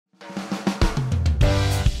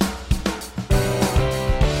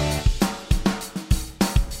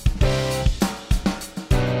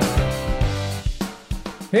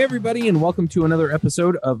Hey, everybody, and welcome to another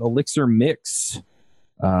episode of Elixir Mix.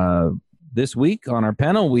 This week on our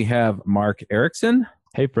panel, we have Mark Erickson.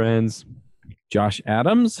 Hey, friends. Josh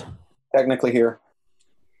Adams. Technically here.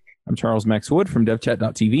 I'm Charles Max Wood from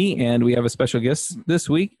devchat.tv, and we have a special guest this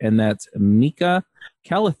week, and that's Mika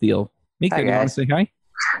Calathiel. Mika, hi, do you want to say hi?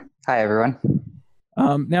 Hi, everyone.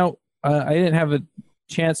 Now, I didn't have a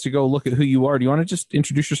chance to go look at who you are. Do you want to just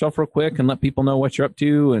introduce yourself real quick and let people know what you're up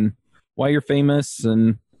to and why you're famous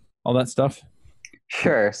and all that stuff?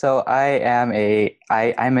 Sure. So I'm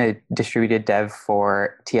a distributed dev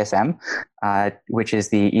for TSM, which is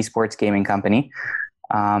the esports gaming company.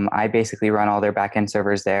 I basically run all their backend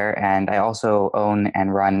servers there, and I also own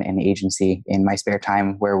and run an agency in my spare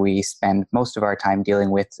time where we spend most of our time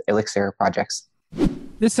dealing with Elixir projects.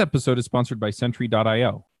 This episode is sponsored by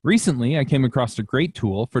Sentry.io. Recently, I came across a great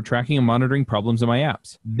tool for tracking and monitoring problems in my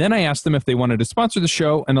apps. Then I asked them if they wanted to sponsor the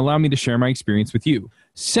show and allow me to share my experience with you.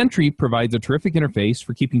 Sentry provides a terrific interface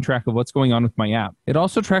for keeping track of what's going on with my app. It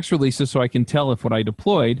also tracks releases so I can tell if what I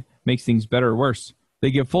deployed makes things better or worse. They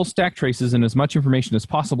give full stack traces and as much information as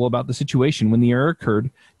possible about the situation when the error occurred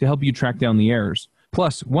to help you track down the errors.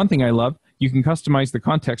 Plus, one thing I love, you can customize the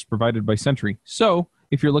context provided by Sentry. So,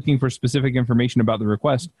 if you're looking for specific information about the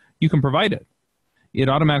request, you can provide it. It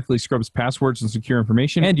automatically scrubs passwords and secure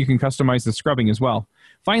information, and you can customize the scrubbing as well.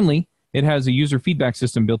 Finally, it has a user feedback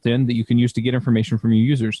system built in that you can use to get information from your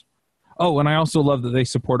users. Oh, and I also love that they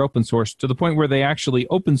support open source to the point where they actually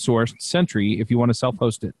open sourced Sentry if you want to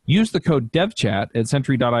self-host it. Use the code DevChat at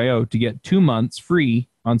Sentry.io to get 2 months free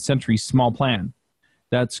on Sentry's small plan.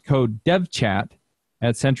 That's code DevChat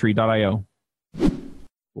at Sentry.io.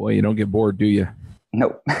 Boy, you don't get bored, do you?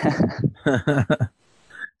 Nope.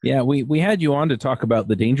 Yeah, we had you on to talk about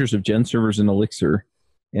the dangers of gen servers in Elixir.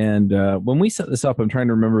 And when we set this up, I'm trying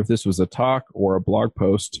to remember if this was a talk or a blog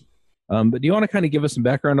post. But do you want to kind of give us some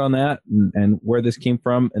background on that and where this came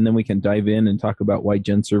from? And then we can dive in and talk about why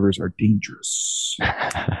gen servers are dangerous.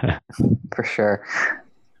 For sure.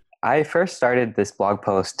 I first started this blog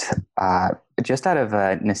post just out of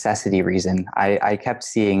a necessity reason. I kept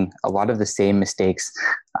seeing a lot of the same mistakes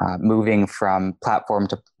moving from platform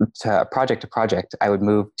to project to project. I would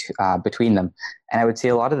move between them, and I would see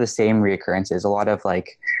a lot of the same reoccurrences, a lot of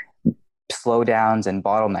like slowdowns and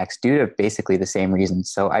bottlenecks due to basically the same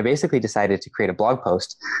reasons. So I basically decided to create a blog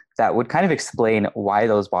post that would kind of explain why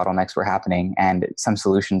those bottlenecks were happening and some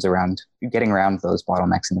solutions around getting around those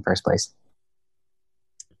bottlenecks in the first place.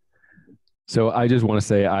 So I just want to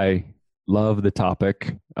say I love the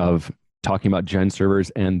topic of talking about gen servers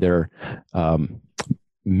and their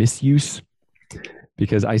misuse,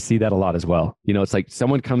 because I see that a lot as well. You know, it's like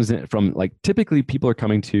someone comes in from, like, typically people are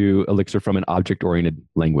coming to Elixir from an object-oriented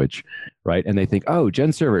language, right? And they think, oh,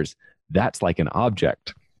 gen servers, that's like an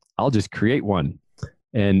object. I'll just create one.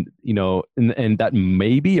 And, you know, and that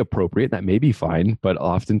may be appropriate, that may be fine, but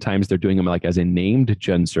oftentimes they're doing them like as a named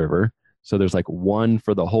gen server. So there's like one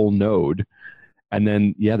for the whole node. And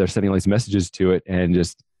then, yeah, they're sending all these messages to it and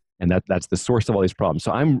that's the source of all these problems.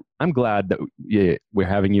 So I'm glad that we're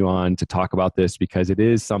having you on to talk about this, because it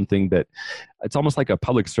is something that it's almost like a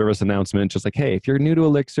public service announcement. Just like, hey, if you're new to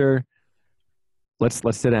Elixir, let's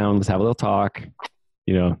sit down, let's have a little talk,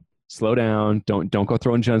 you know, slow down. Don't go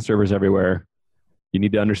throwing gen servers everywhere. You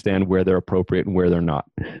need to understand where they're appropriate and where they're not.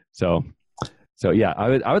 So yeah,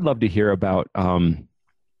 I would love to hear about,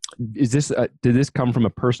 did this come from a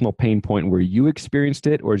personal pain point where you experienced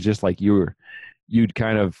it, or is just like you'd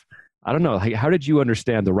kind of, I don't know, how did you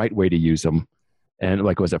understand the right way to use them? And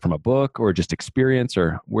like, was it from a book or just experience,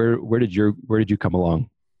 or where did you come along?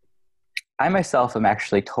 I myself am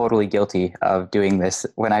actually totally guilty of doing this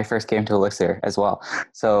when I first came to Elixir as well.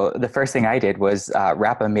 So the first thing I did was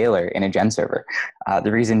wrap a mailer in a gen server.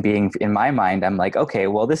 The reason being, in my mind, I'm like, okay,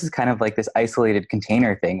 well, this is kind of like this isolated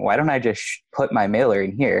container thing. Why don't I just put my mailer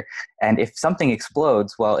in here? And if something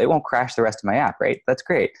explodes, well, it won't crash the rest of my app, right? That's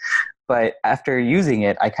great. But after using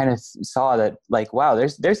it, I kind of saw that, like, wow,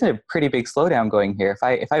 there's a pretty big slowdown going here.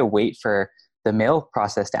 If I wait for the mail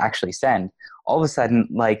process to actually send, all of a sudden,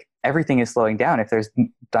 like, everything is slowing down if there's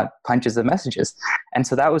punches of messages. And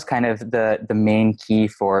so that was kind of the main key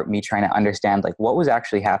for me trying to understand, like, what was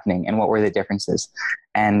actually happening and what were the differences.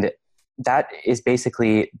 And that is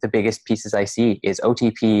basically the biggest pieces I see is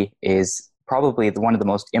OTP is probably one of the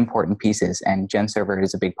most important pieces, and gen server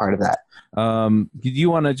is a big part of that. Do you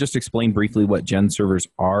want to just explain briefly what gen servers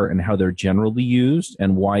are and how they're generally used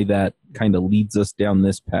and why that kind of leads us down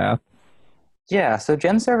this path? Yeah, so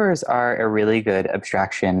gen servers are a really good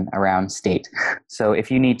abstraction around state. So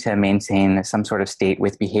if you need to maintain some sort of state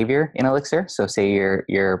with behavior in Elixir, so say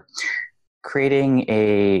you're creating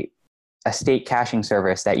a a state caching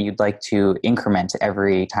service that you'd like to increment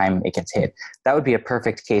every time it gets hit. That would be a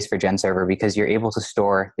perfect case for GenServer because you're able to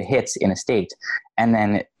store the hits in a state and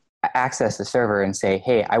then access the server and say,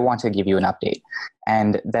 hey, I want to give you an update.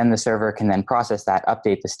 And then the server can then process that,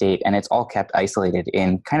 update the state, and it's all kept isolated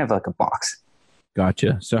in kind of like a box.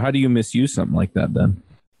 Gotcha. So how do you misuse something like that then?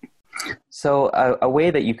 So a way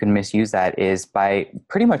that you can misuse that is by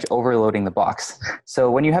pretty much overloading the box. So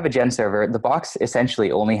when you have a GenServer, the box essentially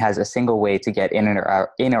only has a single way to get in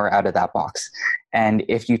or out of that box. And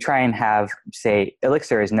if you try and have, say,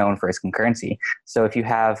 Elixir is known for its concurrency. So if you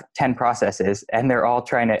have 10 processes and they're all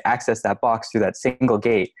trying to access that box through that single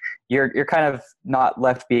gate, you're kind of not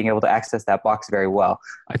left being able to access that box very well.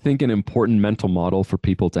 I think an important mental model for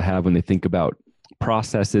people to have when they think about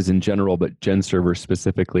processes in general, but GenServer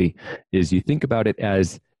specifically, is you think about it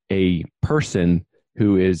as a person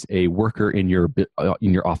who is a worker in your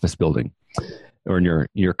office building or in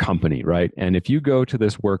your company, right? And if you go to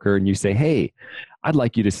this worker and you say, "Hey, I'd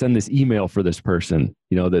like you to send this email for this person,"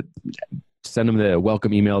 that send them the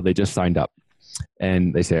welcome email, they just signed up,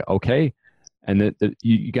 and they say, "Okay." And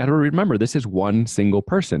you got to remember, this is one single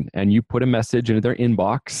person, and you put a message into their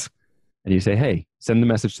inbox. And you say, hey, send the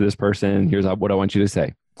message to this person. Here's what I want you to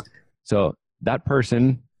say. So that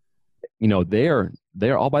person,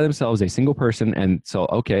 they're all by themselves, a single person. And so,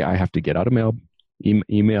 okay, I have to get out a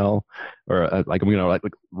email, or I'm going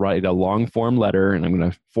to write a long form letter, and I'm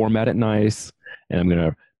going to format it nice, and I'm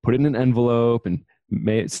going to put it in an envelope and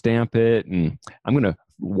stamp it. And I'm going to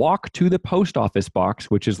walk to the post office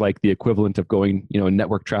box, which is like the equivalent of going,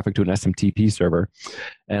 network traffic to an SMTP server.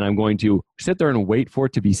 And I'm going to sit there and wait for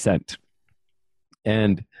it to be sent.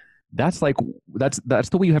 And that's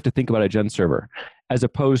the way you have to think about a GenServer, as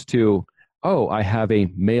opposed to, oh, I have a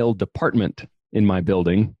mail department in my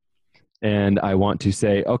building, and I want to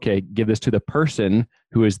say, okay, give this to the person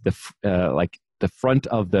who is the front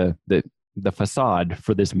of the facade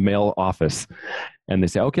for this mail office, and they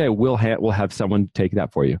say, okay, we'll have someone take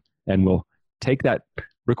that for you, and we'll take that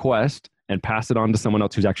request and pass it on to someone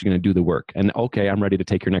else who's actually going to do the work. And okay, I'm ready to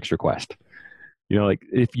take your next request.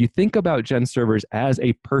 If you think about GenServers as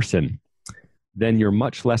a person, then you're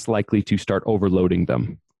much less likely to start overloading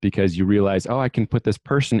them, because you realize, oh, I can put this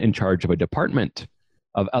person in charge of a department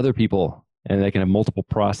of other people, and they can have multiple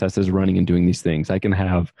processes running and doing these things. I can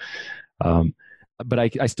have, but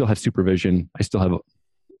I still have supervision. I still have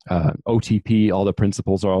OTP. All the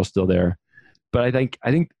principles are all still there. But I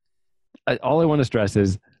think all I want to stress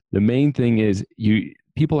is the main thing is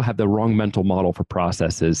people have the wrong mental model for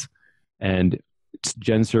processes, and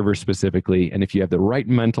GenServer specifically. And if you have the right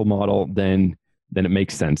mental model, then it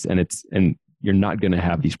makes sense, and you're not going to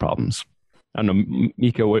have these problems. I don't know,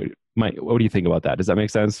 Mika, what do you think about that? Does that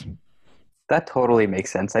make sense? That totally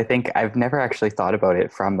makes sense. I think I've never actually thought about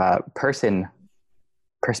it from a person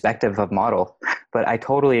perspective of model, but I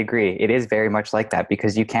totally agree. It is very much like that,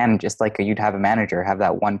 because you can, just like you'd have a manager, have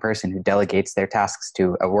that one person who delegates their tasks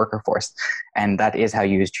to a worker force. And that is how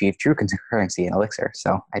you achieve true concurrency in Elixir.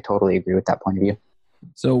 So I totally agree with that point of view.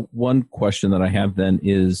 So one question that I have then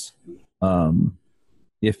is,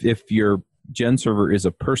 if your GenServer is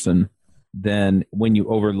a person, then when you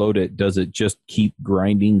overload it, does it just keep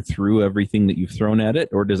grinding through everything that you've thrown at it,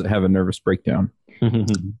 or does it have a nervous breakdown?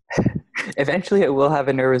 Eventually, it will have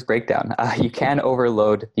a nervous breakdown. You can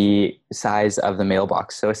overload the size of the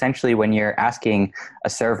mailbox. So essentially, when you're asking a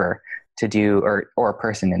server to do, or a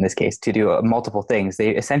person in this case, to do multiple things,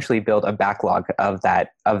 they essentially build a backlog of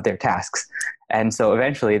their tasks. And so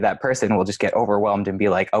eventually that person will just get overwhelmed and be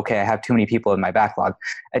like, okay, I have too many people in my backlog.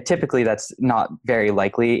 Typically, that's not very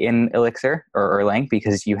likely in Elixir or Erlang,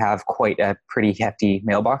 because you have quite a pretty hefty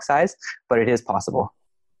mailbox size, but it is possible.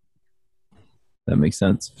 That makes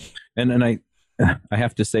sense. And I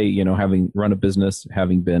have to say, having run a business,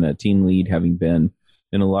 having been a team lead, having been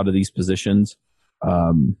in a lot of these positions,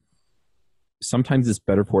 sometimes it's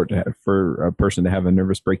better for a person to have a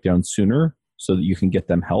nervous breakdown sooner, so that you can get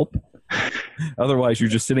them help. Otherwise, you're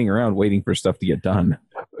just sitting around waiting for stuff to get done.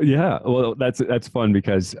 Yeah, well, that's fun,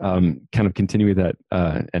 because kind of continue with that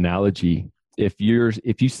analogy. If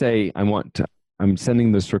you say, I'm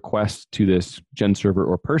sending this request to this GenServer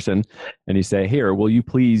or person, and you say, here, will you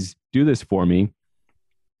please do this for me?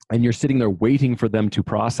 And you're sitting there waiting for them to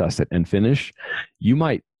process it and finish.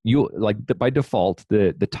 By default,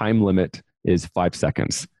 the time limit is 5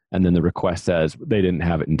 seconds. And then the request says they didn't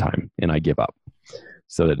have it in time, and I give up.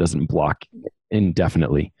 So that it doesn't block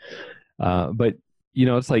indefinitely. But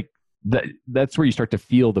it's like that's where you start to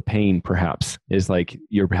feel the pain, perhaps, is like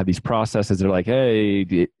you have these processes that are like,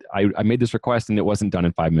 hey, I made this request and it wasn't done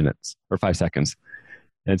in 5 minutes or 5 seconds.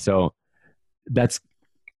 And so that's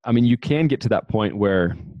I mean, you can get to that point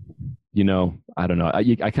where, I don't know.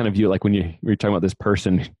 I kind of view it like when you're talking about this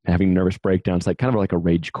person having nervous breakdowns, like kind of like a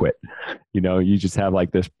rage quit. You just have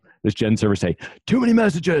like this gen server say, too many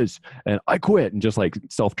messages and I quit, and just like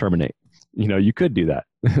self-terminate. You could do that.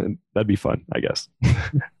 That'd be fun, I guess.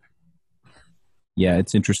 Yeah,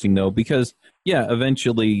 it's interesting though, because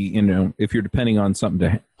eventually, if you're depending on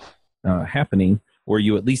something to happening, or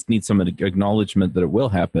you at least need some acknowledgement that it will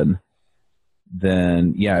happen,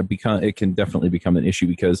 then it can definitely become an issue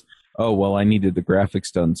because, oh, well, I needed the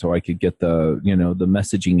graphics done so I could get the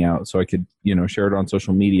messaging out, so I could, share it on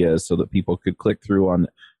social media so that people could click through on,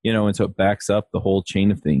 and so it backs up the whole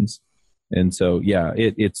chain of things. And so,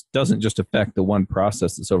 it doesn't just affect the one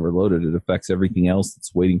process that's overloaded. It affects everything else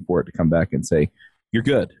that's waiting for it to come back and say, you're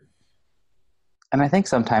good. And I think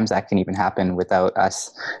sometimes that can even happen without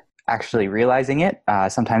us actually realizing it.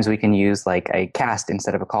 Sometimes we can use like a cast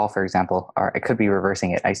instead of a call, for example, or I could be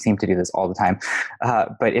reversing it. I seem to do this all the time.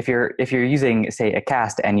 But if you're using, say, a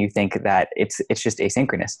cast and you think that it's just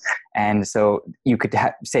asynchronous, and so you could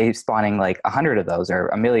say spawning like 100 of those or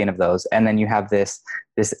 1 million of those, and then you have this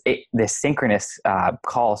synchronous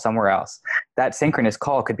call somewhere else. That synchronous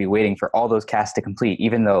call could be waiting for all those casts to complete,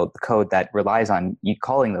 even though the code that relies on you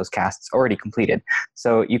calling those casts already completed.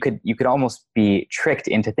 So you could almost be tricked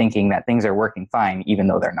into thinking that things are working fine, even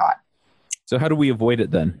though they're not. So how do we avoid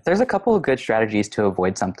it then? There's a couple of good strategies to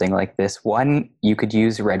avoid something like this. One, you could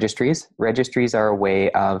use registries. Registries are a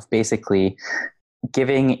way of basically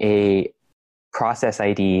giving a process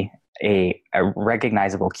ID a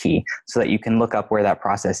recognizable key so that you can look up where that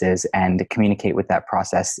process is and communicate with that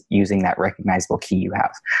process using that recognizable key you have.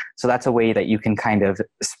 So that's a way that you can kind of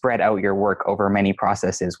spread out your work over many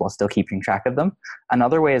processes while still keeping track of them.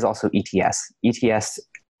 Another way is also ETS. ETS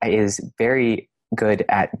is very good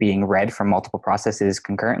at being read from multiple processes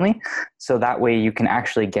concurrently. So that way you can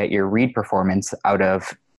actually get your read performance out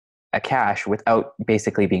of a cache without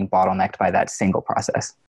basically being bottlenecked by that single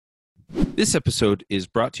process. This episode is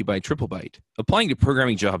brought to you by TripleByte. Applying to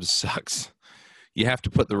programming jobs sucks. You have to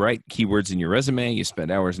put the right keywords in your resume. You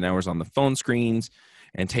spend hours and hours on the phone screens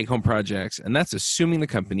and take-home projects, and that's assuming the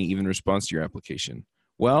company even responds to your application.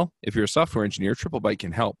 Well, if you're a software engineer, TripleByte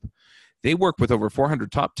can help. They work with over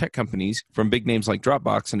 400 top tech companies, from big names like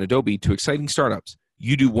Dropbox and Adobe to exciting startups.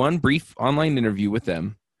 You do one brief online interview with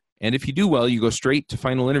them, and if you do well, you go straight to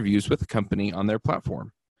final interviews with the company on their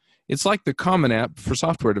platform. It's like the Common App for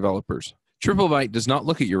software developers. TripleByte does not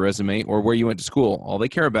look at your resume or where you went to school. All they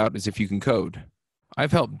care about is if you can code.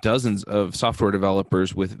 I've helped dozens of software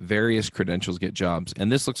developers with various credentials get jobs, and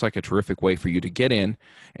this looks like a terrific way for you to get in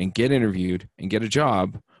and get interviewed and get a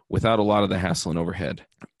job without a lot of the hassle and overhead.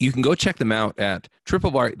 You can go check them out at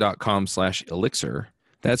triplebyte.com/elixir.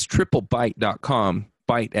 That's triplebyte.com,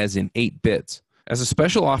 byte as in 8 bits. As a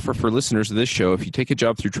special offer for listeners of this show, if you take a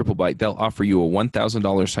job through TripleByte, they'll offer you a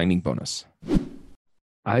 $1,000 signing bonus.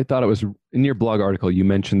 I thought it was in your blog article, you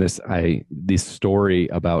mentioned this story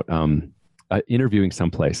about interviewing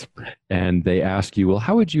someplace, and they ask you, well,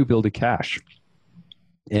 how would you build a cache?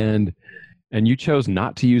 And you chose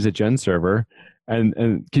not to use a gen server. And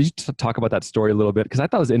could you talk about that story a little bit? Because I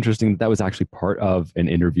thought it was interesting that was actually part of an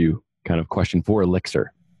interview kind of question for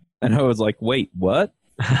Elixir. And I was like, wait, what?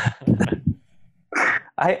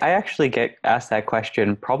 I actually get asked that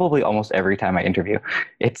question probably almost every time I interview.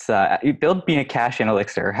 It's you build me a cache in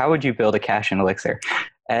Elixir. How would you build a cache in Elixir?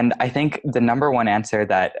 And I think the number one answer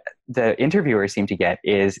that the interviewers seem to get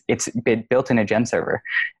is it's been built in a gen server.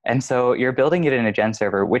 And so you're building it in a gen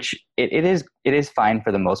server, which it is fine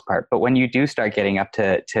for the most part. But when you do start getting up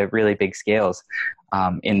to really big scales,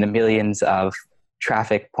 in the millions of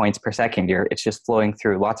traffic points per second, it's just flowing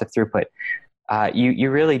through lots of throughput.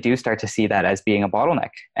 You really do start to see that as being a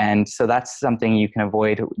bottleneck. And so that's something you can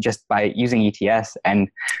avoid just by using ETS and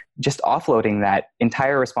just offloading that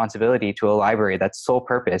entire responsibility to a library that's sole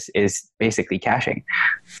purpose is basically caching.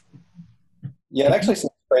 Yeah, it actually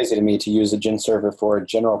seems crazy to me to use a gen server for a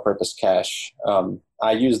general purpose cache.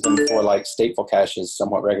 I use them for like stateful caches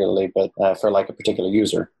somewhat regularly, but for like a particular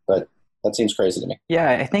user. But that seems crazy to me.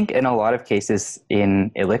 Yeah, I think in a lot of cases in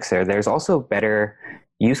Elixir, there's also better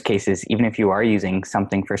use cases, even if you are using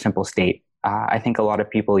something for simple state. I think a lot of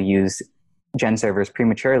people use gen servers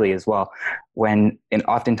prematurely as well, when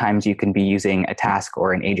oftentimes you can be using a task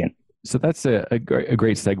or an agent. So that's a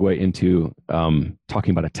great segue into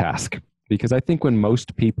talking about a task. Because I think when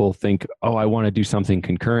most people think, oh, I want to do something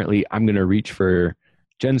concurrently, I'm going to reach for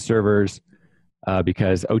gen servers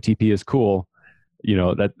because OTP is cool.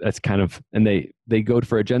 That's kind of, and they go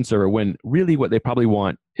for a gen server when really what they probably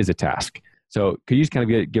want is a task. So could you just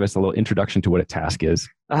kind of give us a little introduction to what a task is?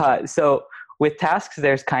 So with tasks,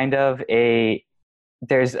 there's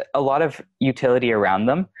a lot of utility around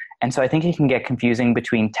them. And so I think it can get confusing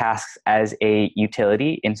between tasks as a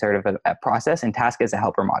utility in sort of a process and task as a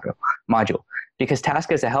helper module. Because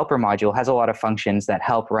task as a helper module has a lot of functions that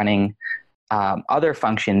help running other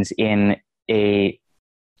functions in a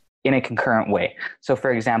concurrent way. So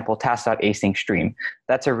for example, task.async stream,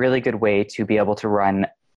 that's a really good way to be able to run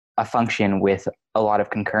a function with a lot of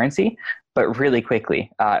concurrency, but really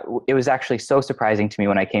quickly. It was actually so surprising to me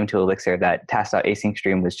when I came to Elixir that task.async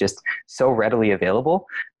stream was just so readily available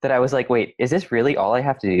that I was like, wait, is this really all I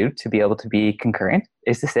have to do to be able to be concurrent?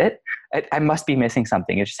 Is this it? I must be missing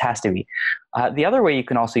something. It just has to be. The other way you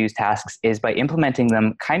can also use tasks is by implementing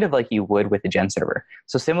them kind of like you would with a gen server.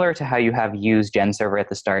 So similar to how you have use gen server at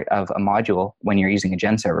the start of a module when you're using a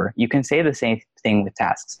gen server, you can say the same thing with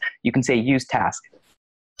tasks. You can say use task.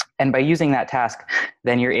 And by using that task,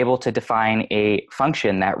 then you're able to define a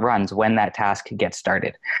function that runs when that task gets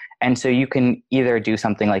started. And so you can either do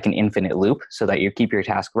something like an infinite loop so that you keep your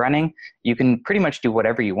task running. You can pretty much do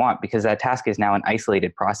whatever you want because that task is now an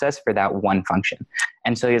isolated process for that one function.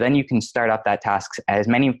 And so then you can start up that task as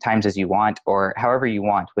many times as you want or however you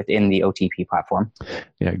want within the OTP platform.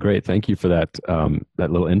 Yeah, great. Thank you for that,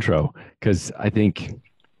 that little intro. Because I think,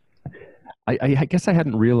 I guess I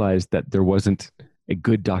hadn't realized that there wasn't a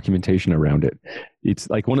good documentation around it. It's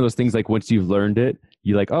like one of those things, like once you've learned it,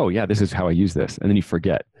 you're like, oh yeah, this is how I use this. And then you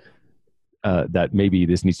forget that maybe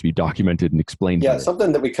this needs to be documented and explained. Yeah, better.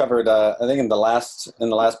 something that we covered, I think in the last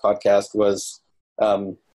podcast was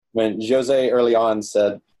when Jose early on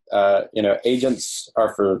said, agents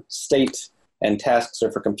are for state and tasks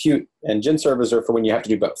are for compute and gen servers are for when you have to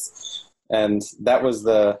do both. And that was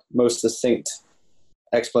the most succinct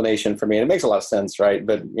explanation for me. And it makes a lot of sense, right?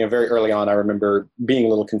 But very early on, I remember being a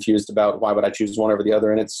little confused about why would I choose one over the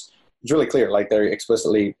other. And it's really clear, like they're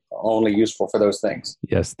explicitly only useful for those things.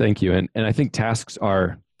 Yes, thank you. And I think tasks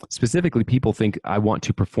are specifically, people think I want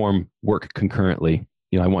to perform work concurrently.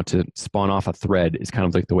 I want to spawn off a thread is kind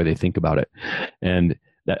of like the way they think about it. And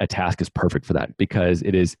that a task is perfect for that because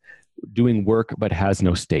it is doing work, but has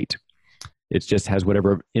no state. It just has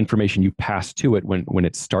whatever information you pass to it when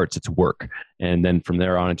it starts its work. And then from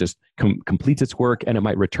there on, it just completes its work and it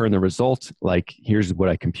might return the result. Like, here's what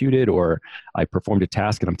I computed, or I performed a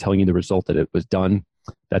task and I'm telling you the result that it was done.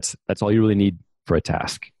 That's all you really need for a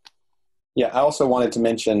task. Yeah, I also wanted to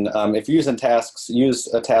mention, if you're using tasks,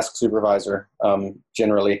 use a task supervisor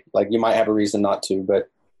generally. Like you might have a reason not to, but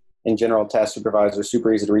in general, task supervisor is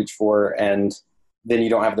super easy to reach for. And then you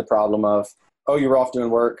don't have the problem of, oh, you were off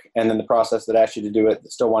doing work, and then the process that asked you to do it,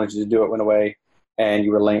 that still wanted you to do it, went away, and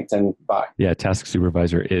you were linked and bye. Yeah, task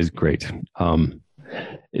supervisor is great.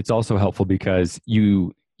 It's also helpful because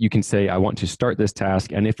you can say, I want to start this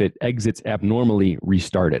task, and if it exits abnormally,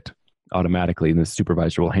 restart it automatically, and the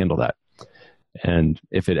supervisor will handle that. And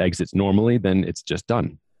if it exits normally, then it's just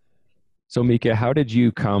done. So Mika, how did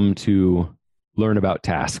you come to learn about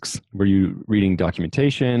tasks? Were you reading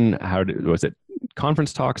documentation? Was it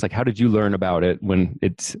conference talks? Like, how did you learn about it when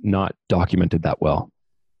it's not documented that well?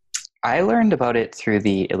 I learned about it through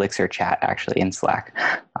the Elixir chat, actually, in Slack.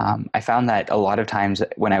 I found that a lot of times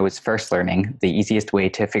when I was first learning, the easiest way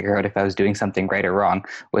to figure out if I was doing something right or wrong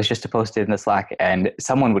was just to post it in the Slack, and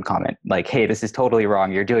someone would comment like, "Hey, this is totally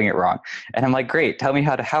wrong. You're doing it wrong." And I'm like, "Great, tell me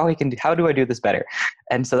how do I do this better?"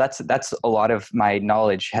 And so that's a lot of my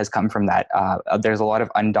knowledge has come from that. There's a lot of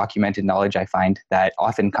undocumented knowledge I find that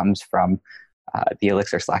often comes from the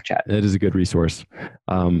Elixir Slack chat. It is a good resource.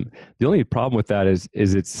 The only problem with that is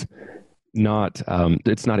it's not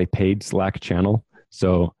a paid Slack channel,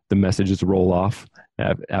 so the messages roll off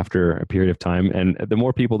after a period of time, and the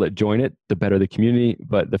more people that join it, the better the community,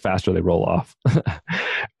 but the faster they roll off.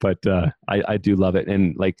 But I do love it,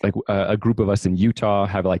 and like a group of us in Utah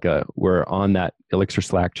have we're on that Elixir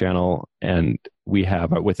Slack channel, and we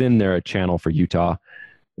have within there a channel for Utah.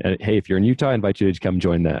 And hey, if you're in Utah, I invite you to come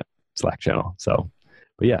join that Slack channel. So,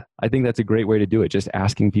 but yeah, I think that's a great way to do it. Just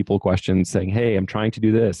asking people questions, saying, "Hey, I'm trying to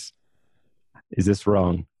do this. Is this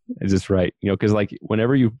wrong? Is this right?" Because like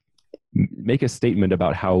whenever you make a statement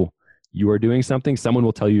about how you are doing something, someone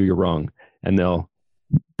will tell you you're wrong, and they'll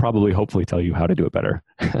probably, hopefully, tell you how to do it better.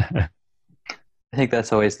 I think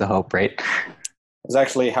that's always the hope, right? It's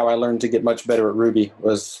actually how I learned to get much better at Ruby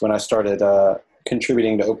was when I started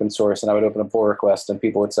contributing to open source, and I would open a pull request, and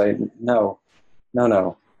people would say, "No,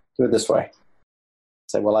 do it this way."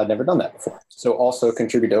 I'd say, "Well, I'd never done that before." So also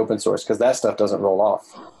contribute to open source because that stuff doesn't roll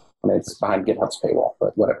off. I mean, it's behind GitHub's paywall,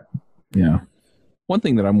 but whatever. Yeah. One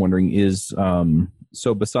thing that I'm wondering is,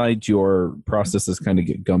 so besides your processes kind of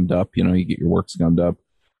get gummed up, you get your works gummed up,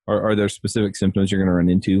 are there specific symptoms you're going to run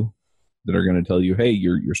into that are going to tell you, hey,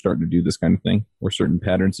 you're starting to do this kind of thing, or certain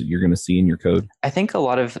patterns that you're going to see in your code? I think a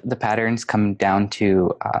lot of the patterns come down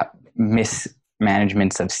to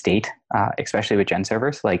mismanagements of state, especially with gen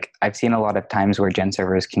servers. Like I've seen a lot of times where gen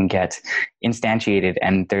servers can get instantiated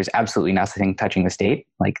and there's absolutely nothing touching the state.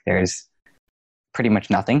 Like there's pretty much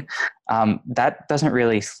nothing. That doesn't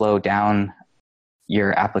really slow down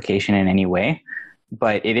your application in any way,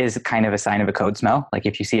 but it is kind of a sign of a code smell. Like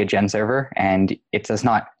if you see a gen server and it's just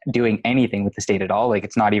not doing anything with the state at all, like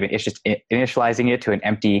it's just initializing it to an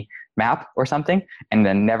empty map or something and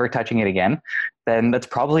then never touching it again, then that's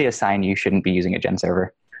probably a sign you shouldn't be using a gen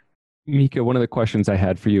server. Mika, one of the questions I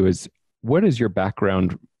had for you is, what is your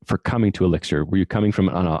background for coming to Elixir? Were you coming from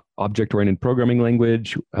an object-oriented programming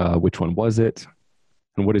language? Which one was it?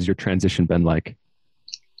 And what has your transition been like?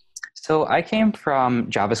 So I came from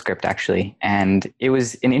JavaScript actually, and it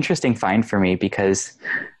was an interesting find for me because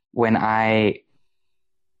when I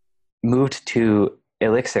moved to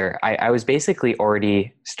Elixir, I was basically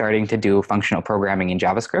already starting to do functional programming in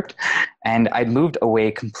JavaScript, and I'd moved away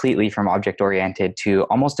completely from object-oriented to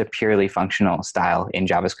almost a purely functional style in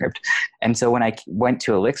JavaScript. And so when I went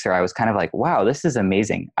to Elixir, I was kind of like, wow, this is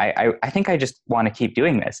amazing. I think I just want to keep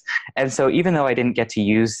doing this. And so even though I didn't get to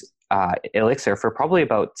use Elixir for probably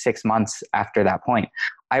about 6 months after that point,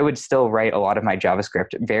 I would still write a lot of my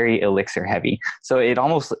JavaScript very Elixir heavy. So it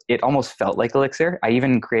almost felt like Elixir. I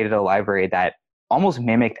even created a library that almost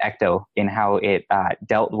mimicked Ecto in how it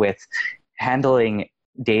dealt with handling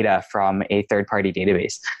data from a third-party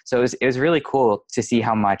database. So it was really cool to see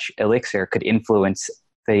how much Elixir could influence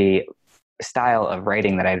the style of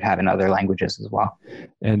writing that I'd have in other languages as well.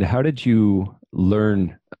 And how did you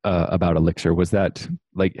learn about Elixir? Was that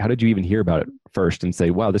like, how did you even hear about it first and say,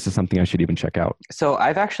 wow, this is something I should even check out? So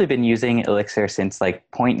I've actually been using Elixir since like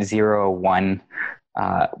 0.01.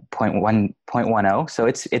 0.10. So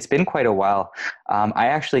it's been quite a while. I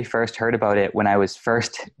actually first heard about it when I was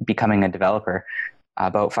first becoming a developer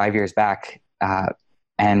about 5 years back.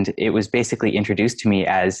 And it was basically introduced to me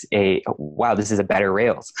as wow, this is a better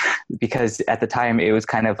Rails. Because at the time it was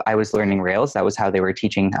I was learning Rails. That was how they were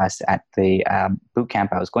teaching us at the boot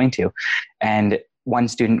camp I was going to. And one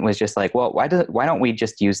student was just like, well, why don't we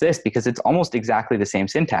just use this? Because it's almost exactly the same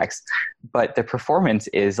syntax, but the performance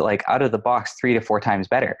is like out of the box 3 to 4 times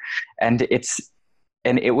better. And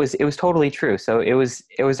it was totally true. So it was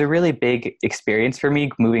a really big experience for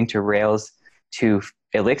me moving to Rails to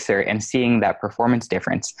Elixir and seeing that performance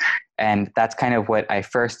difference. And that's kind of what I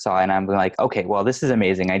first saw. And I'm like, okay, well, this is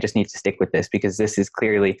amazing. I just need to stick with this because this is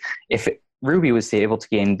clearly, if Ruby was able to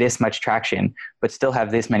gain this much traction, but still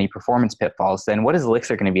have this many performance pitfalls, then what is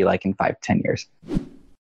Elixir going to be like in 5-10 years?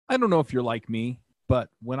 I don't know if you're like me, but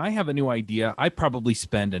when I have a new idea, I probably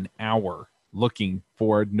spend an hour looking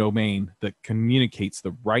for a domain that communicates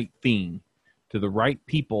the right thing to the right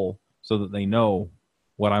people so that they know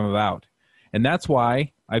what I'm about. And that's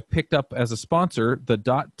why I've picked up as a sponsor the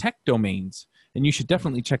 .tech domains, and you should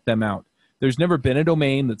definitely check them out. There's never been a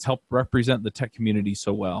domain that's helped represent the tech community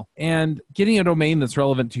so well. And getting a domain that's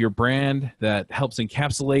relevant to your brand, that helps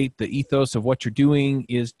encapsulate the ethos of what you're doing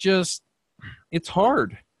is just, it's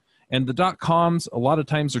hard. And the .coms a lot of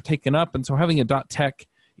times are taken up, and so having a .tech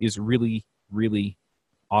is really, really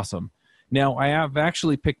awesome. Now, I have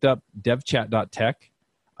actually picked up devchat.tech.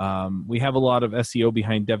 We have a lot of SEO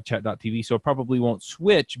behind devchat.tv, so it probably won't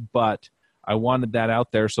switch, but I wanted that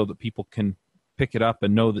out there so that people can pick it up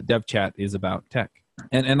and know that devchat is about tech.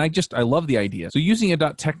 And I love the idea. So using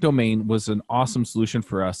a .tech domain was an awesome solution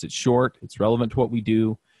for us. It's short, it's relevant to what we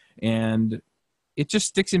do, and it just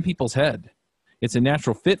sticks in people's head. It's a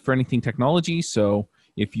natural fit for anything technology, so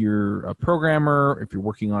if you're a programmer, if you're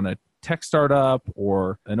working on a tech startup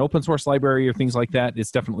or an open source library or things like that, it's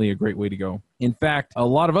definitely a great way to go. In fact, a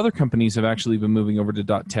lot of other companies have actually been moving over to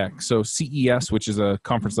 .tech. So CES, which is a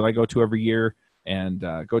conference that I go to every year, and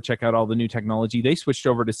go check out all the new technology, they switched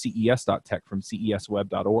over to ces.tech from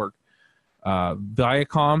cesweb.org.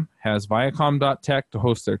 Viacom has viacom.tech to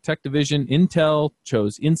host their tech division. Intel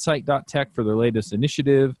chose insight.tech for their latest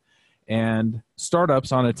initiative. And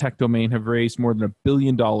startups on a tech domain have raised more than $1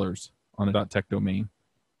 billion on a .tech domain.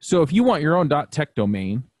 So if you want your own .tech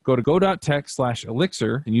domain, go to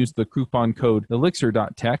go.tech/elixir and use the coupon code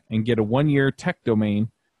elixir.tech and get a 1-year tech domain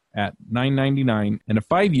at $9.99 and a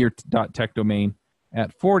 5-year .tech domain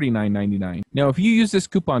at $49.99. Now, if you use this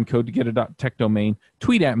coupon code to get a .tech domain,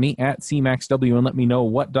 tweet at me at CMaxW and let me know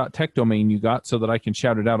what .tech domain you got so that I can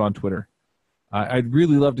shout it out on Twitter. I'd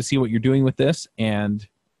really love to see what you're doing with this, and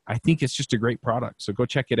I think it's just a great product. So go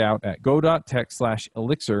check it out at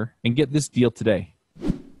go.tech/elixir and get this deal today.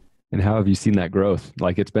 And how have you seen that growth?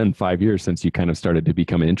 Like, it's been 5 years since you kind of started to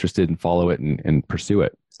become interested and follow it and pursue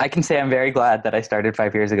it. I can say I'm very glad that I started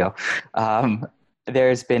 5 years ago.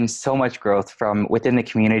 There's been so much growth from within the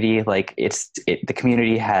community. Like the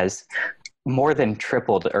community has more than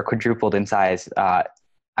tripled or quadrupled in size.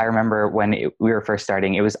 I remember when we were first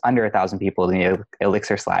starting, it was under 1,000 people in the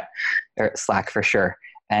Elixir Slack for sure.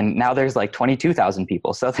 And now there's like 22,000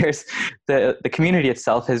 people. So there's the community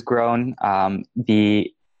itself has grown.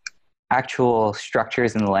 The actual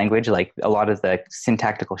structures in the language, like a lot of the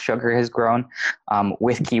syntactical sugar has grown.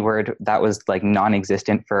 With keyword, that was like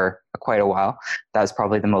non-existent for quite a while. That was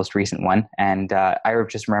probably the most recent one. And I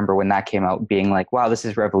just remember when that came out being like, wow, this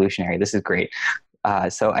is revolutionary. This is great.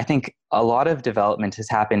 So I think a lot of development has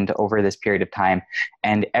happened over this period of time,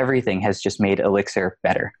 and everything has just made Elixir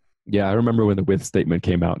better. Yeah, I remember when the with statement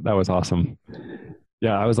came out. That was awesome.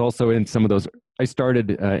 Yeah, I was also in some of those. I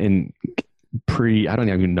started in I don't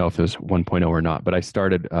even know if it was 1.0 or not, but I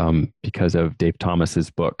started because of Dave Thomas's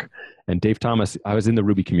book. And Dave Thomas, I was in the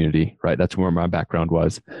Ruby community, right? That's where my background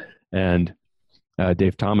was. And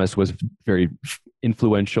Dave Thomas was very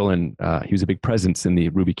influential, and he was a big presence in the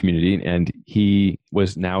Ruby community. And he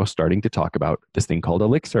was now starting to talk about this thing called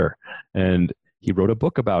Elixir. And he wrote a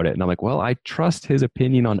book about it. And I'm like, well, I trust his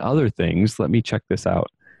opinion on other things. Let me check this out.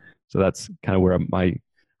 So that's kind of where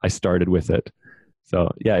I started with it. So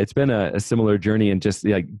yeah, it's been a similar journey, and just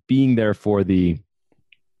like being there for the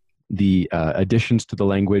additions to the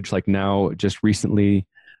language. Like now, just recently,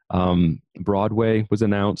 Broadway was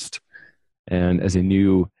announced, and as a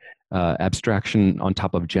new abstraction on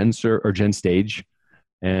top of GenStage,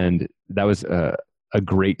 and that was a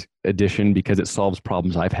great addition because it solves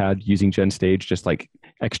problems I've had using GenStage, just like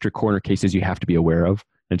extra corner cases you have to be aware of,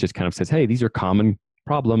 and just kind of says, hey, these are common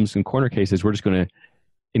problems and corner cases. We're just going to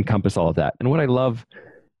encompass all of that. And what I love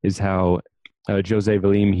is how Jose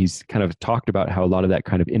Valim, he's kind of talked about how a lot of that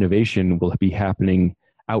kind of innovation will be happening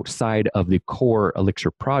outside of the core Elixir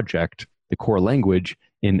project, the core language,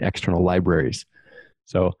 in external libraries.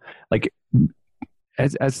 So like,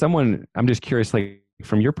 as someone, I'm just curious, like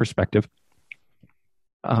from your perspective,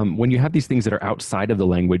 when you have these things that are outside of the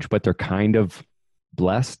language, but they're kind of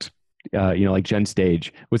blessed, like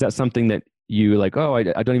GenStage, was that something that you like, oh, I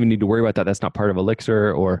don't even need to worry about that. That's not part of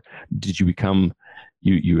Elixir? Or did you become,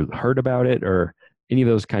 you heard about it, or any of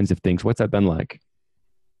those kinds of things? What's that been like?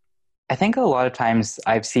 I think a lot of times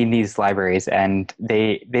I've seen these libraries and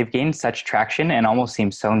they've gained such traction and almost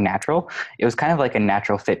seem so natural. It was kind of like a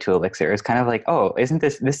natural fit to Elixir. It was kind of like, oh, isn't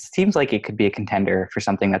this seems like it could be a contender for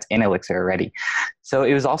something that's in Elixir already. So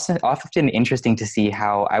it was also often interesting to see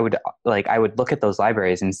how I would look at those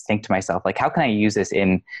libraries and think to myself, like, how can I use this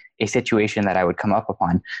in a situation that I would come up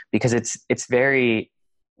upon? Because it's very,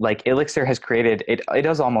 like, Elixir has created, it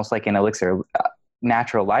is almost like an Elixir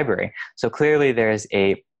natural library. So clearly there's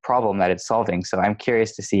a problem that it's solving. So I'm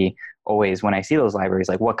curious to see always when I see those libraries,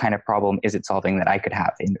 like what kind of problem is it solving that I could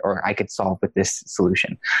have or I could solve with this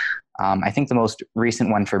solution. I think the most recent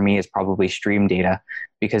one for me is probably Stream Data,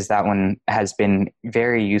 because that one has been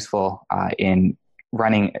very useful in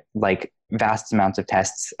running like vast amounts of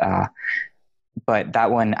tests. But that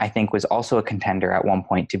one I think was also a contender at one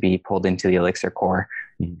point to be pulled into the Elixir core.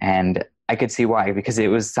 Mm-hmm. And I could see why, because it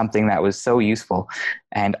was something that was so useful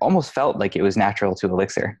and almost felt like it was natural to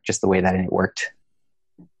Elixir, just the way that it worked.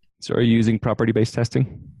 So are you using property-based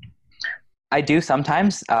testing? I do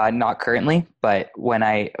sometimes, not currently, but when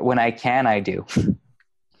I can, I do.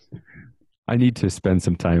 I need to spend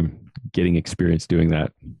some time getting experience doing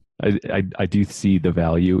that. I do see the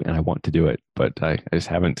value and I want to do it, but I just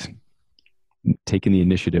haven't taken the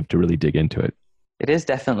initiative to really dig into it. It is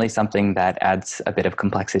definitely something that adds a bit of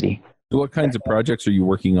complexity. So what kinds of projects are you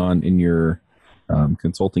working on in your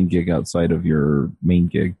consulting gig outside of your main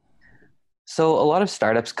gig? So a lot of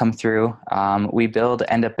startups come through. We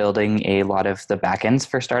end up building a lot of the backends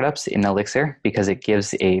for startups in Elixir because it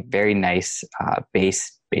gives a very nice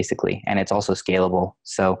base, basically, and it's also scalable.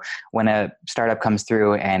 So when a startup comes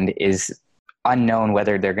through and is unknown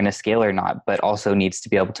whether they're going to scale or not, but also needs to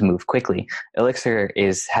be able to move quickly, Elixir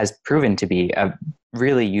has proven to be a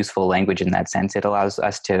really useful language in that sense. It allows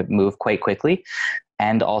us to move quite quickly.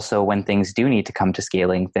 And also when things do need to come to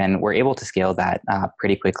scaling, then we're able to scale that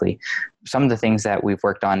pretty quickly. Some of the things that we've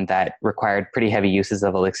worked on that required pretty heavy uses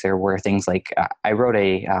of Elixir were things like I wrote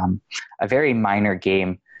a very minor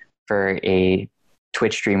game for a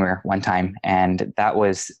Twitch streamer one time, and that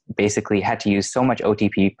was basically had to use so much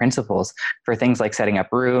OTP principles for things like setting up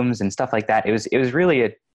rooms and stuff like that. It was really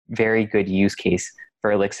a very good use case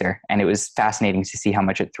for Elixir, and it was fascinating to see how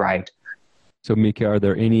much it thrived. So Mika, are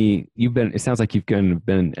there any, it sounds like you've been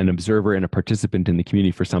an observer and a participant in the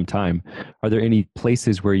community for some time. Are there any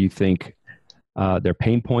places where you think there are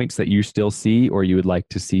pain points that you still see, or you would like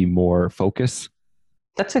to see more focus?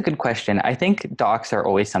 That's a good question. I think docs are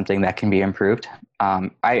always something that can be improved.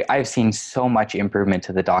 I've seen so much improvement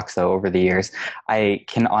to the docs though over the years. I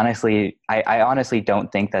honestly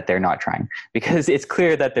don't think that they're not trying, because it's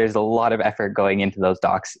clear that there's a lot of effort going into those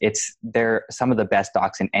docs. They're some of the best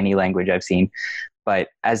docs in any language I've seen. But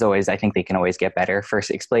as always, I think they can always get better.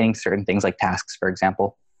 First, explaining certain things like tasks, for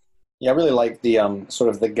example. Yeah, I really like the sort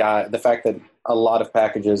of the fact that a lot of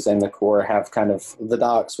packages in the core have kind of the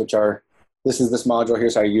docs, which are, this is this module,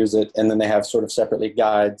 here's how you use it. And then they have sort of separately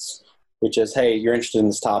guides, which is, hey, you're interested in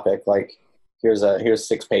this topic, like here's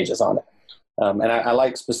 6 pages on it. And I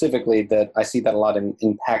like specifically that I see that a lot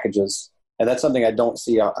in packages. And that's something I don't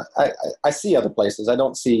see. I see other places. I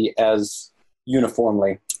don't see as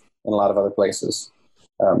uniformly in a lot of other places.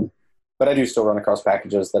 But I do still run across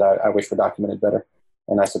packages that I wish were documented better.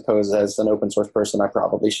 And I suppose as an open source person, I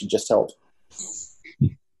probably should just help.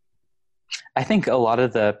 I think a lot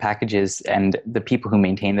of the packages and the people who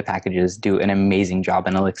maintain the packages do an amazing job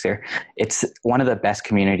in Elixir. It's one of the best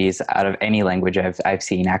communities out of any language I've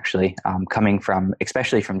seen, actually, coming from,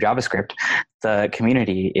 especially from JavaScript. The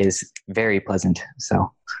community is very pleasant.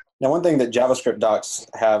 So now, one thing that JavaScript docs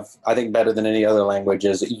have, I think, better than any other language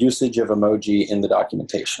is usage of emoji in the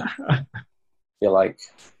documentation. I feel like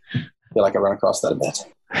I run across that a bit.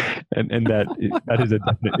 And that is a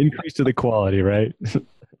definite increase to the quality, right?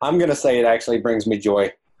 I'm going to say it actually brings me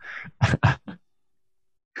joy.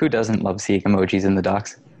 Who doesn't love seeing emojis in the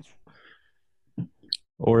docs?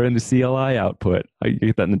 Or in the CLI output. I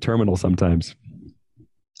get that in the terminal sometimes.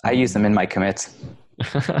 I use them in my commits.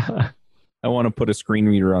 I want to put a screen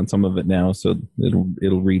reader on some of it now, so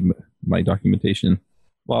it'll read my documentation.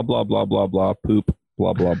 Blah, blah, blah, blah, blah, poop,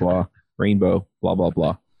 blah, blah, blah, rainbow, blah, blah,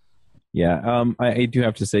 blah. Yeah, I do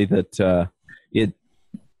have to say that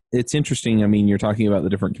it's interesting. I mean, you're talking about the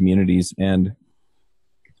different communities, and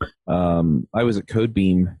I was at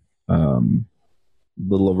Codebeam a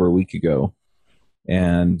little over a week ago,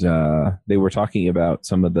 and they were talking about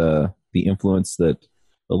some of the influence that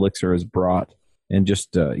Elixir has brought, and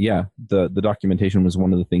just the documentation was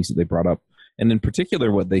one of the things that they brought up, and in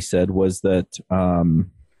particular, what they said was that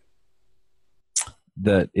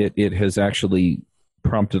that it has actually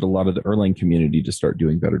prompted a lot of the Erlang community to start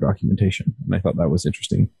doing better documentation, and I thought that was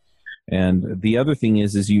interesting. And the other thing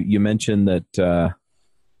is you mentioned that the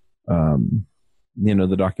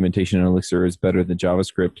documentation in Elixir is better than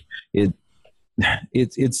JavaScript.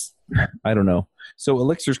 It's I don't know. So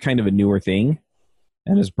Elixir's kind of a newer thing,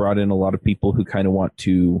 and has brought in a lot of people who kind of want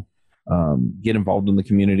to get involved in the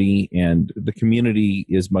community, and the community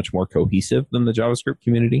is much more cohesive than the JavaScript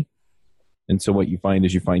community. And so what you find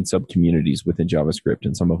is you find sub-communities within JavaScript,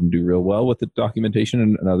 and some of them do real well with the documentation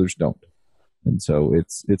and others don't. And so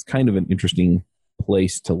it's kind of an interesting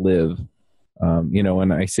place to live.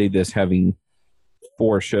 And I say this having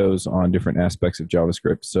 4 shows on different aspects of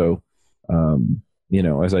JavaScript. So,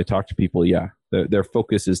 as I talk to people, their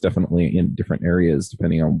focus is definitely in different areas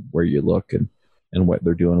depending on where you look and what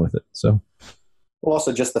they're doing with it. So. Well,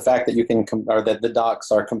 also just the fact that you can, or that the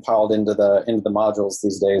docs are compiled into the modules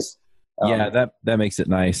these days. That makes it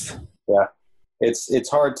nice. Yeah, it's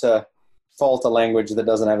hard to fault a language that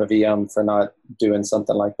doesn't have a VM for not doing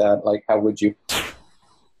something like that. Like, how would you?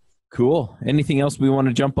 Cool. Anything else we want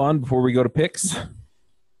to jump on before we go to picks?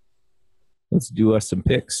 Let's do us some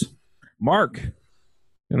picks. Mark, you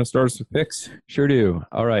want to start us with picks? Sure do.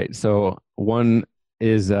 All right. So one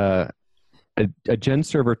is a Gen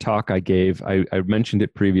server talk I gave. I mentioned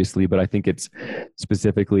it previously, but I think it's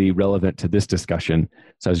specifically relevant to this discussion.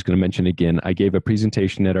 So I was going to mention again. I gave a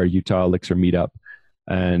presentation at our Utah Elixir meetup,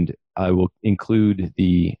 and I will include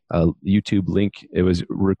the YouTube link. It was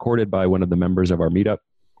recorded by one of the members of our meetup,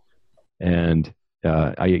 and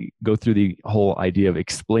I go through the whole idea of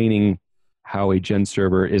explaining how a Gen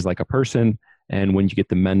server is like a person, and when you get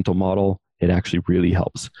the mental model, it actually really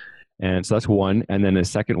helps. And so that's one. And then the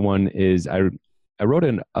second one is I wrote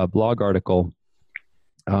a blog article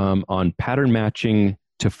on pattern matching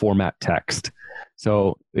to format text.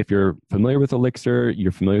 So if you're familiar with Elixir,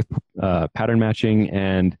 you're familiar with pattern matching.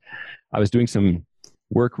 And I was doing some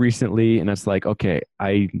work recently, and it's like, okay,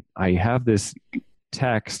 I have this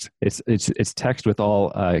text. It's text with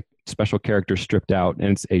all special characters stripped out,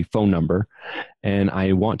 and it's a phone number. And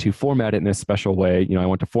I want to format it in a special way. I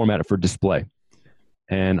want to format it for display.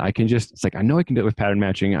 And I can it's like, I know I can do it with pattern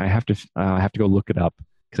matching. I have to go look it up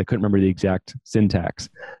because I couldn't remember the exact syntax.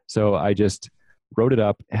 So I just wrote it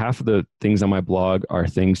up. Half of the things on my blog are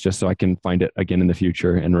things just so I can find it again in the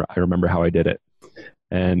future and I remember how I did it.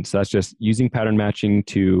 And so that's just using pattern matching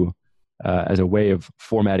to as a way of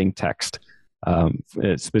formatting text,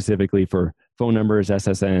 specifically for phone numbers,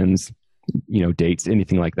 SSNs, dates,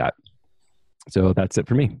 anything like that. So that's it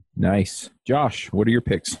for me. Nice. Josh, what are your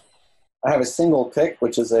picks? I have a single pick,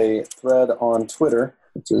 which is a thread on Twitter,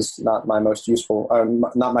 which is not my most useful,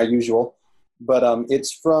 not my usual, but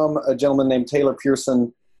it's from a gentleman named Taylor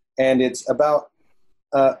Pearson, and it's about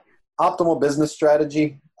optimal business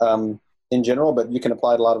strategy in general, but you can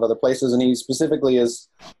apply it a lot of other places. And he specifically is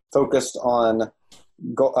focused on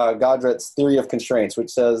Godret's theory of constraints,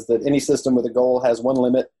 which says that any system with a goal has one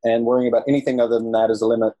limit, and worrying about anything other than that is a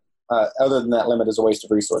limit. Other than that limit is a waste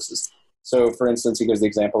of resources. So, for instance, he gives the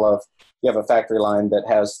example of you have a factory line that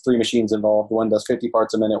has 3 machines involved. One does 50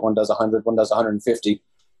 parts a minute, one does 100, one does 150.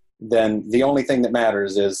 Then the only thing that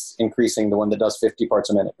matters is increasing the one that does 50 parts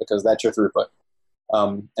a minute, because that's your throughput.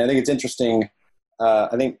 I think it's interesting.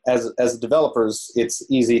 I think as developers, it's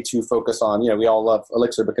easy to focus on, we all love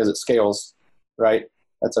Elixir because it scales, right?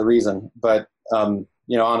 That's a reason. But,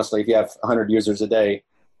 honestly, if you have 100 users a day,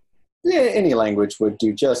 any language would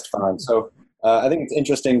do just fine. So I think it's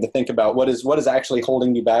interesting to think about what is actually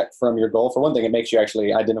holding you back from your goal. For one thing, it makes you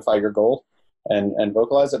actually identify your goal and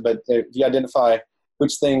vocalize it. But if you identify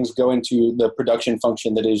which things go into the production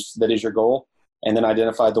function that is your goal, and then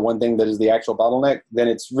identify the one thing that is the actual bottleneck, then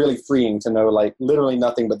it's really freeing to know like literally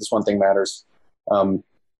nothing but this one thing matters. And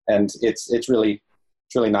it's really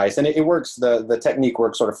nice. And it works, the technique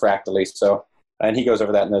works sort of fractally. So, and he goes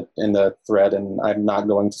over that in the thread, and I'm not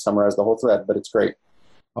going to summarize the whole thread, but it's great.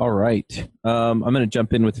 All right. I'm going to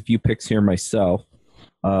jump in with a few picks here myself.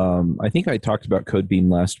 I think I talked about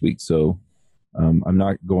CodeBeam last week, so I'm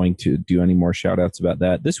not going to do any more shout outs about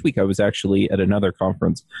that. This week I was actually at another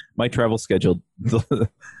conference. My travel schedule for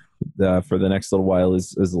the next little while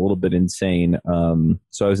is a little bit insane.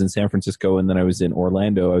 So I was in San Francisco, and then I was in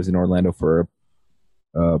Orlando. I was in Orlando for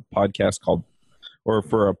a podcasting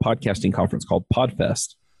conference called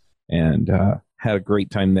PodFest, and had a great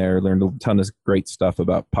time there, learned a ton of great stuff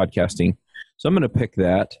about podcasting. So I'm going to pick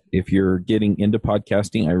that. If you're getting into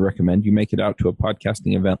podcasting, I recommend you make it out to a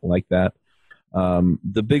podcasting event like that.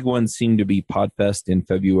 The big ones seem to be PodFest in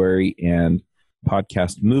February and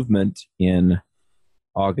Podcast Movement in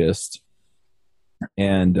August.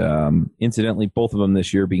 And incidentally, both of them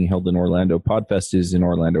this year being held in Orlando. PodFest is in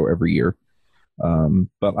Orlando every year.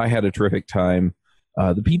 But I had a terrific time.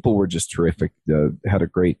 The people were just terrific. Had a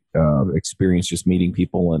great experience just meeting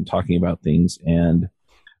people and talking about things. And,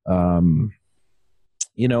 I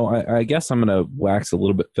guess I'm going to wax a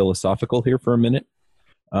little bit philosophical here for a minute.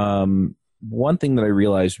 One thing that I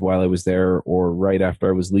realized while I was there or right after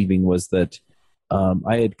I was leaving was that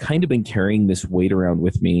I had kind of been carrying this weight around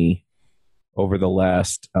with me over the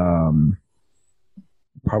last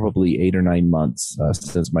probably 8 or 9 months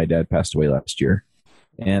since my dad passed away last year.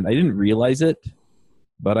 And I didn't realize it,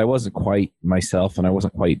 but I wasn't quite myself, and I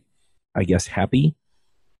wasn't quite, I guess, happy.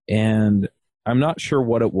 And I'm not sure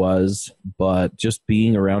what it was, but just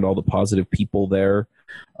being around all the positive people there,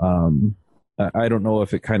 I don't know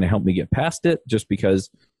if it kind of helped me get past it, just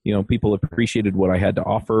because, people appreciated what I had to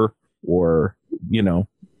offer, or,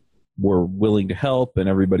 were willing to help, and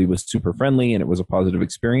everybody was super friendly and it was a positive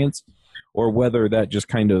experience, or whether that just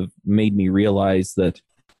kind of made me realize that,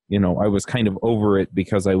 I was kind of over it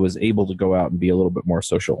because I was able to go out and be a little bit more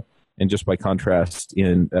social. And just by contrast,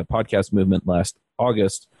 in a Podcast Movement last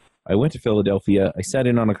August, I went to Philadelphia, I sat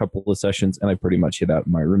in on a couple of sessions, and I pretty much hid out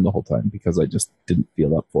in my room the whole time because I just didn't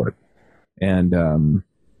feel up for it. And,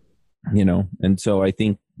 and so I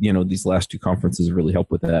think, these last 2 conferences really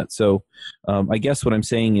help with that. So I guess what I'm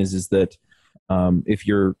saying is that if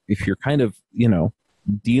you're kind of,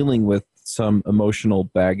 dealing with some emotional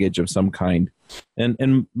baggage of some kind,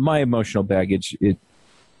 and my emotional baggage, you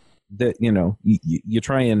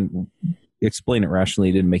try and explain it rationally,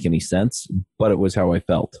 it didn't make any sense, but it was how I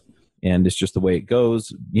felt. And it's just the way it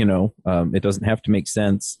goes. It doesn't have to make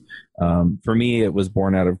sense. For me, it was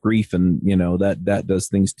born out of grief, and, that does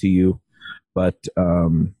things to you. But,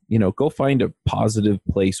 go find a positive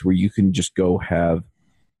place where you can just go have,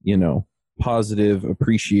 positive,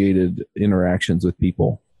 appreciated interactions with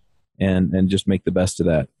people, and just make the best of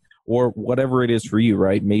that. Or whatever it is for you,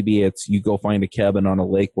 right? Maybe it's you go find a cabin on a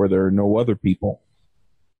lake where there are no other people.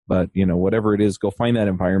 But, whatever it is, go find that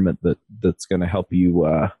environment that's going to help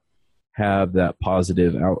you have that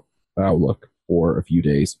positive outlook for a few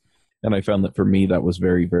days. And I found that for me, that was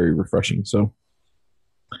very, very refreshing. So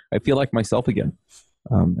I feel like myself again.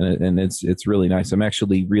 And it's really nice. I'm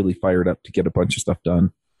actually really fired up to get a bunch of stuff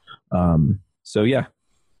done. So yeah,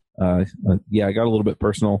 I got a little bit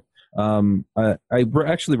personal. I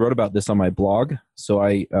actually wrote about this on my blog. So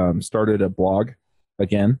I started a blog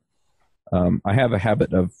again. I have a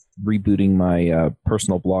habit of rebooting my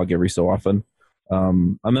personal blog every so often.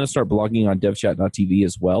 I'm going to start blogging on devchat.tv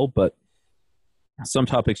as well, but some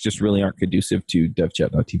topics just really aren't conducive to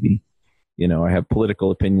devchat.tv. I have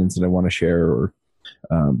political opinions that I want to share, or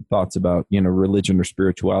thoughts about, religion or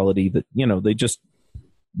spirituality that,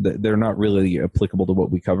 they're not really applicable to what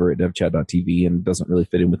we cover at devchat.tv and doesn't really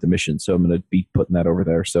fit in with the mission. So I'm going to be putting that over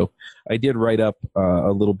there. So I did write up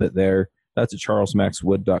a little bit there. That's at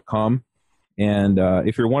charlesmaxwood.com. And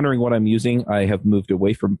if you're wondering what I'm using, I have moved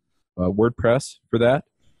away from WordPress for that.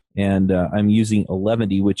 And I'm using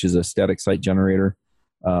Eleventy, which is a static site generator.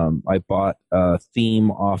 I bought a theme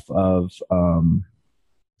off of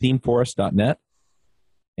themeforest.net,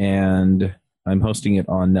 and I'm hosting it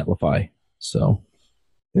on Netlify. So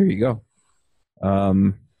there you go.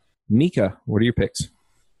 Mika, what are your picks?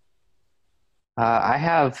 I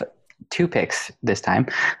have 2 picks this time.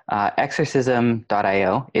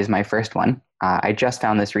 Exorcism.io is my first one. I just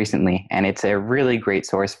found this recently, and it's a really great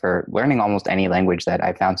source for learning almost any language that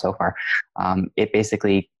I've found so far. It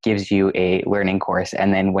basically gives you a learning course,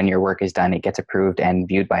 and then when your work is done, it gets approved and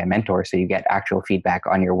viewed by a mentor, so you get actual feedback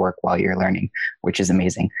on your work while you're learning, which is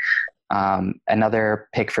amazing. Another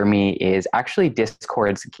pick for me is actually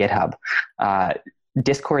Discord's GitHub.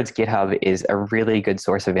 Discord's GitHub is a really good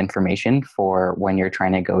source of information for when you're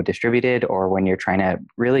trying to go distributed, or when you're trying to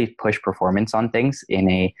really push performance on things in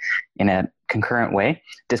a concurrent way.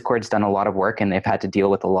 Discord's done a lot of work, and they've had to deal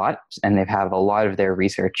with a lot, and they've have a lot of their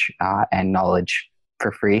research and knowledge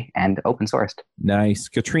for free and open sourced. Nice.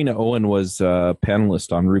 Katrina Owen was a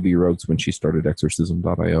panelist on Ruby Rogues when she started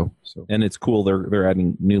Exorcism.io. So, and it's cool. They're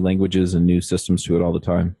adding new languages and new systems to it all the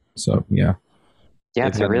time. So yeah. Yeah,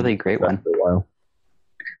 it's a really great one. For a while.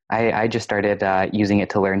 I just started using it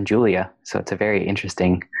to learn Julia. So it's a very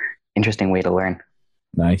interesting way to learn.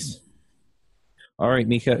 Nice. All right,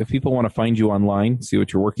 Mika, if people want to find you online, see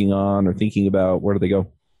what you're working on or thinking about, where do they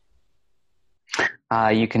go?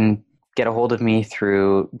 You can get a hold of me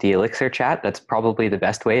through the Elixir chat. That's probably the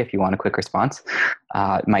best way if you want a quick response.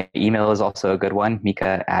 My email is also a good one,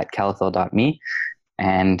 mika@caliphil.me.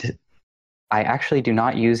 And I actually do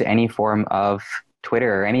not use any form of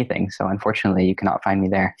Twitter or anything, so unfortunately you cannot find me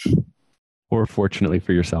there. Or fortunately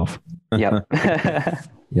for yourself. Yep.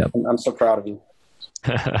 Yep. I'm so proud of you.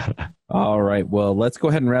 All right, well, let's go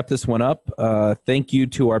ahead and wrap this one up. Thank you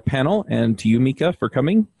to our panel and to you, Mika, for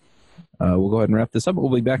coming. We'll go ahead and wrap this up.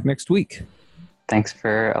 We'll be back next week. Thanks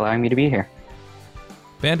for allowing me to be here.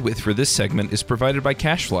 Bandwidth for this segment is provided by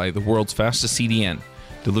CacheFly, the world's fastest CDN.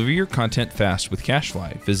 Deliver your content fast with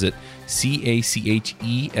CacheFly. Visit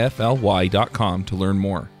CacheFly.com to learn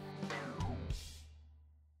more.